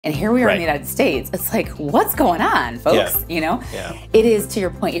And here we are in the United States. It's like, what's going on, folks? You know, it is, to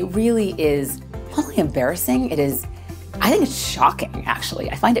your point, it really is not only embarrassing, it is, I think it's shocking, actually.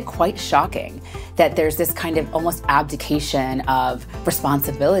 I find it quite shocking that there's this kind of almost abdication of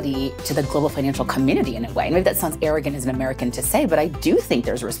responsibility to the global financial community in a way. And maybe that sounds arrogant as an American to say, but I do think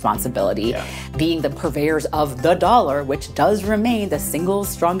there's a responsibility being the purveyors of the dollar, which does remain the single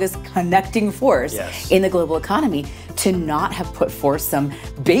strongest connecting force in the global economy, to not have put forth some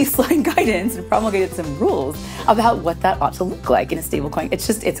baseline guidance and promulgated some rules about what that ought to look like in a stablecoin. It's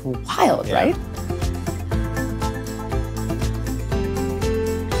just, it's wild, right?